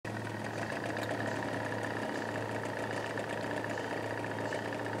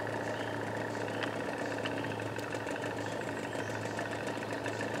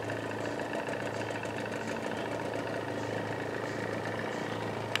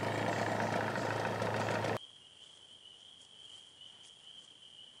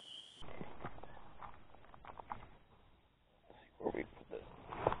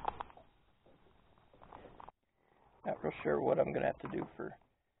Not real sure what I'm going to have to do for, if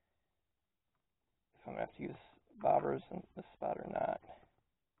I'm going to have to use bobbers in this spot or not.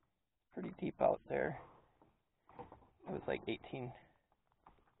 It's pretty deep out there. It was like 18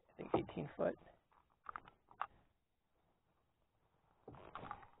 foot.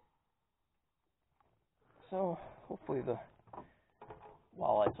 So hopefully the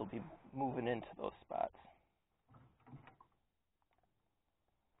walleyes will be moving into those spots.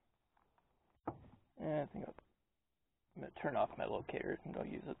 And I think I'm going to turn off my locator.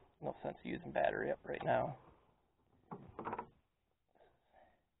 No sense using battery up right now.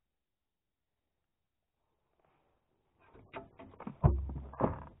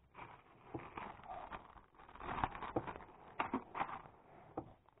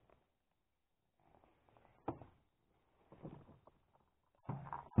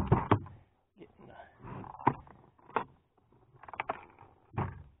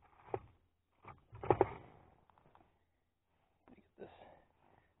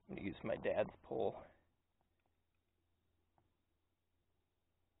 I'm going to use my dad's pole.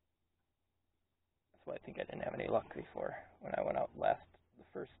 That's why I think I didn't have any luck before when I went out the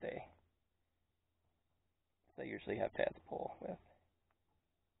first day. I usually have dad's pole with.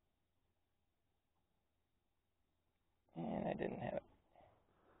 And I didn't have it.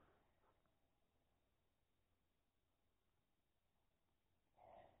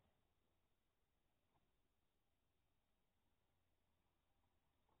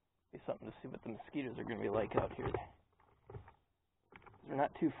 Be something to see what the mosquitoes are going to be like out here. They're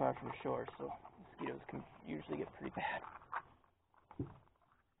not too far from shore, so mosquitoes can usually get pretty bad.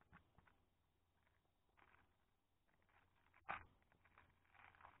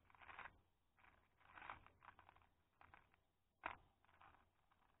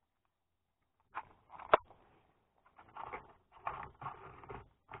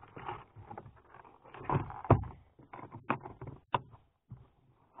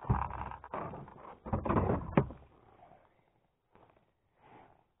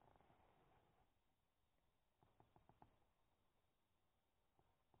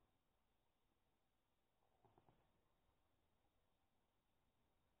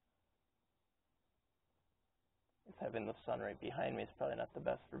 Having the sun right behind me is probably not the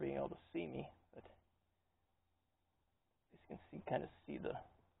best for being able to see me, but you can kind of see the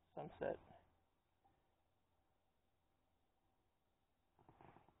sunset.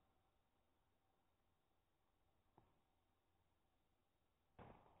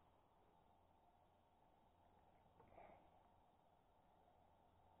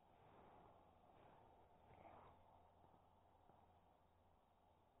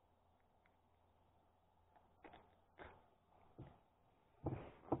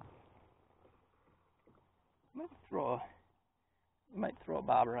 Might throw a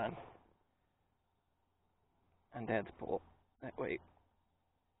bobber on Dad's pole. That way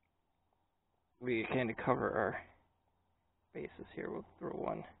we kind of cover our bases here. We'll throw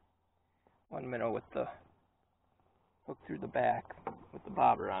one minnow with the hook through the back with the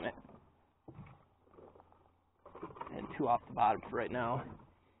bobber on it, and two off the bottom for right now.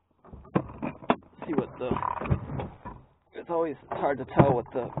 See what it's always hard to tell what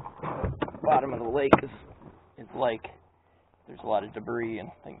the bottom of the lake is like. There's a lot of debris and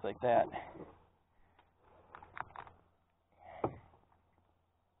things like that.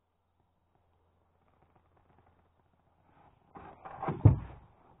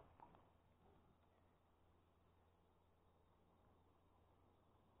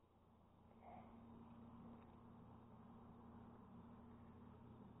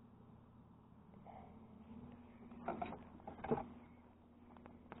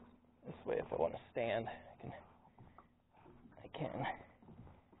 This way, if I want to stand, I can.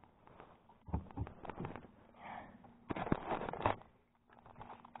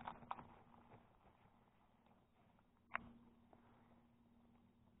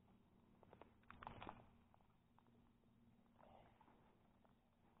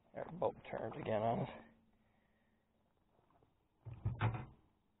 Our boat turned again on us.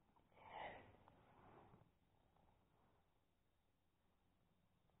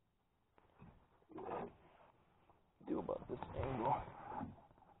 Do about this angle.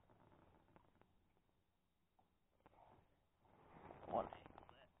 One.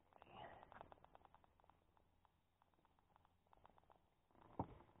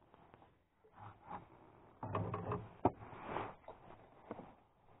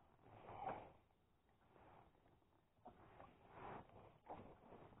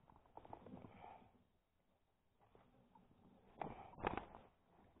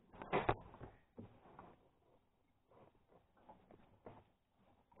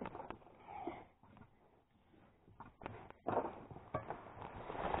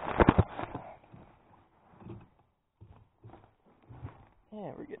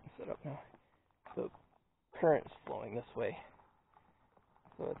 And we're getting set up now. The current is flowing this way.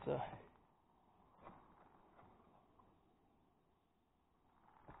 So it's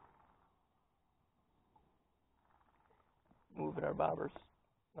moving our bobbers,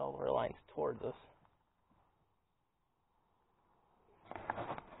 all of our lines towards us.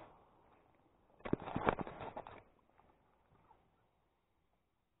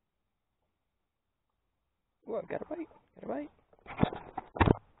 Ooh, I've got a bite. Got a bite.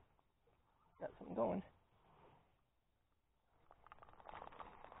 Got something going.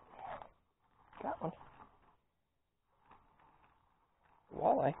 Got one.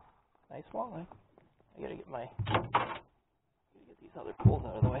 Walleye. Nice walleye. I gotta get these other pools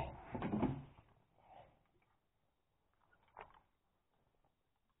out of the way.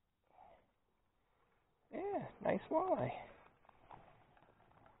 Yeah, nice walleye.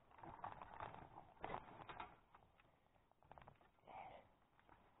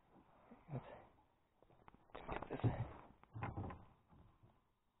 Let's get this.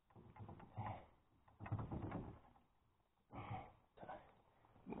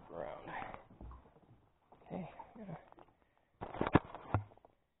 Move around. Okay, yeah.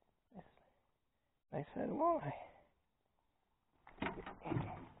 Nice head walleye.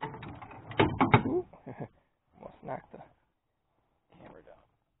 Ooh, almost knocked the camera down.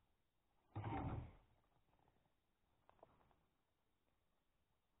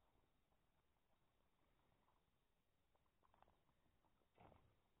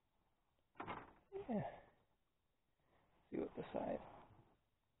 Yeah. See what the size.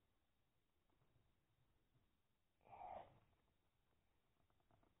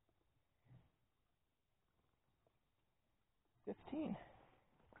 15.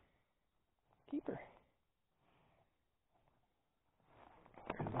 Keeper.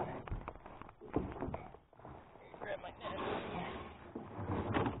 Grab my net.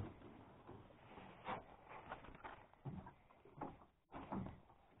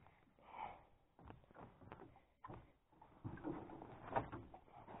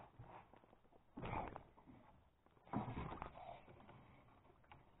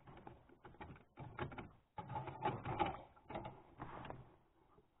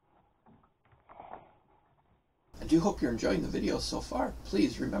 I do hope you're enjoying the video so far.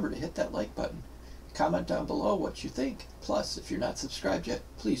 Please remember to hit that like button. Comment down below what you think. Plus, if you're not subscribed yet,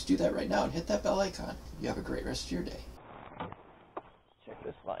 please do that right now and hit that bell icon. You have a great rest of your day. Check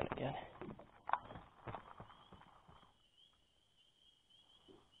this line again.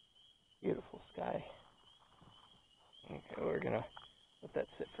 Beautiful sky. Okay, we're gonna let that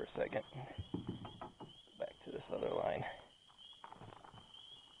sit for a second. Back to this other line.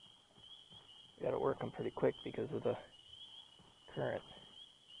 We gotta work them pretty quick because of the current.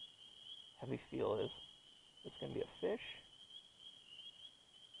 Heavy feel is it's gonna be a fish,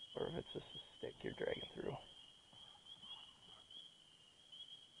 or if it's just a stick you're dragging through.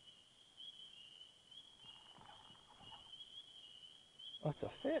 Oh, it's a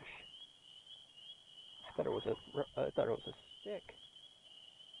fish. I thought it was a stick.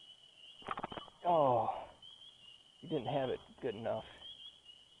 Oh, you didn't have it good enough.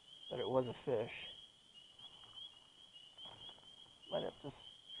 But it was a fish. Might have to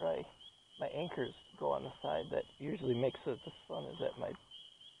try. My anchors go on the side that usually makes it the sun is at my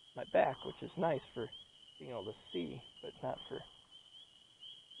back, which is nice for being able to see, but not for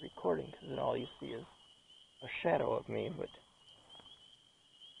recording, because then all you see is a shadow of me. But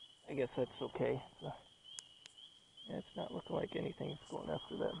I guess that's okay. So, yeah, it's not looking like anything's going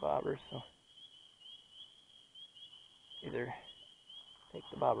after that bobber, so either take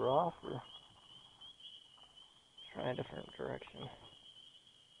the bobber off or try a different direction.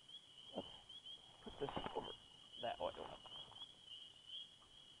 Let's put this over that way.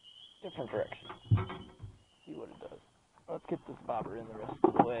 Different direction. See what it does. Let's get this bobber in the rest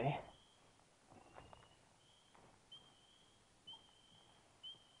of the way.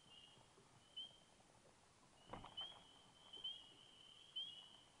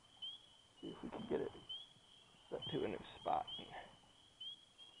 See if we can get it set to a new spot.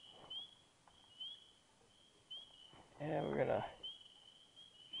 And we're gonna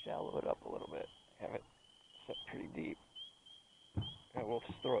shallow it up a little bit. Have it set pretty deep. And we'll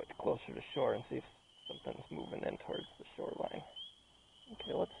just throw it closer to shore and see if something's moving in towards the shoreline.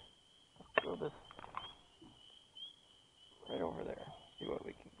 Okay, let's throw this right over there. See what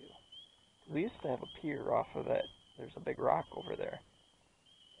we can do. We used to have a pier off of that. There's a big rock over there.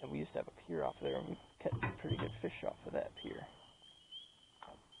 And we used to have a pier off there, and we catch pretty good fish off of that pier.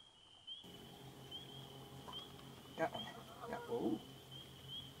 Got one. Got one.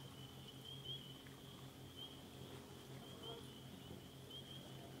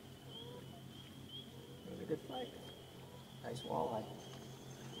 Nice. Nice walleye.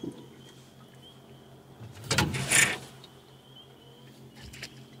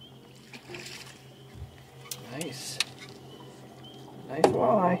 Nice. Nice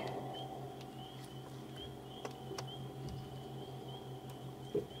walleye.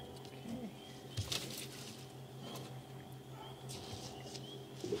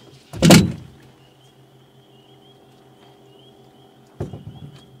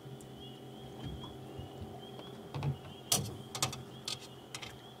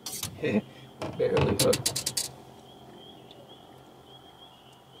 Okay. Barely hooked.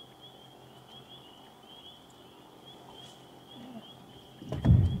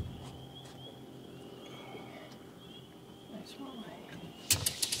 Nice walleye. Let's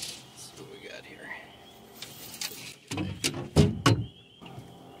see what we got here.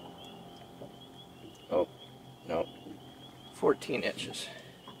 Oh, no. 14 inches.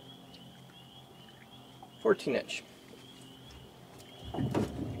 14 inch.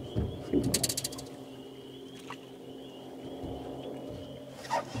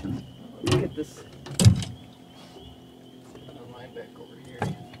 Get this other line back over here.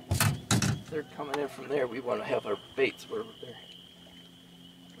 If they're coming in from there, we want to have our baits where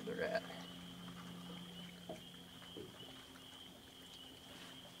they're at.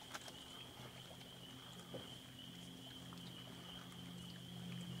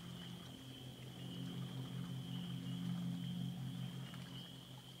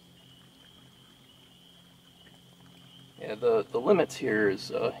 Yeah, the limits here is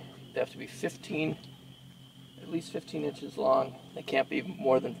they have to be 15, at least 15 inches long. They can't be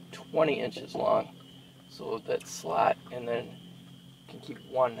more than 20 inches long. So that slot, and then you can keep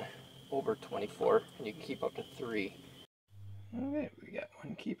one over 24, and you can keep up to 3. Okay, we got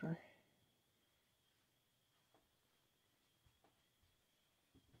one keeper.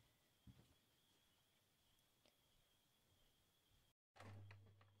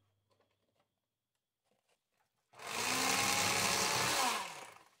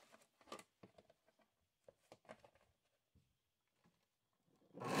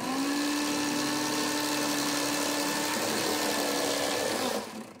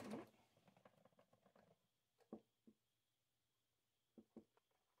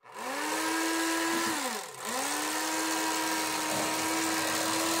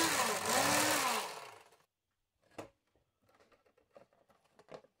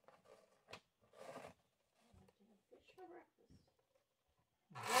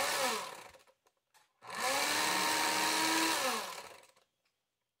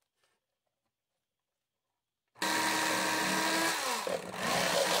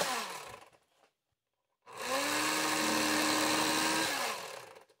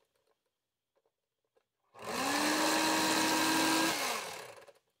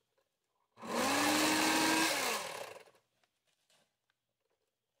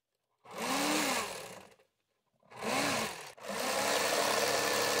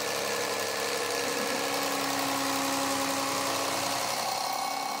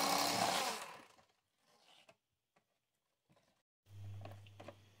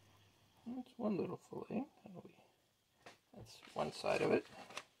 That's one little fillet. That's one side of it.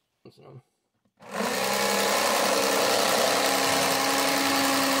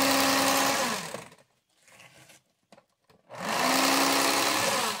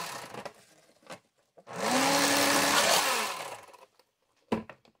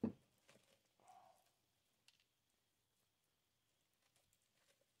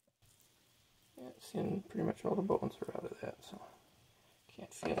 Yeah, seeing pretty much all the bones are out of that, so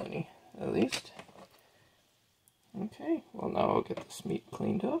can't feel any, at least. Okay, well now I'll get this meat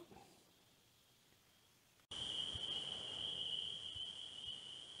cleaned up.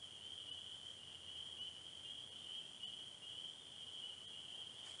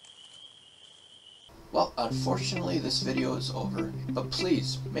 Well, unfortunately this video is over, but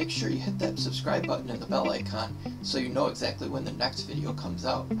please make sure you hit that subscribe button and the bell icon so you know exactly when the next video comes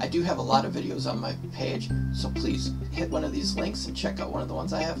out. I do have a lot of videos on my page, so please hit one of these links and check out one of the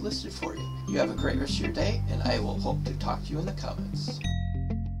ones I have listed for you. You have a great rest of your day, and I will hope to talk to you in the comments.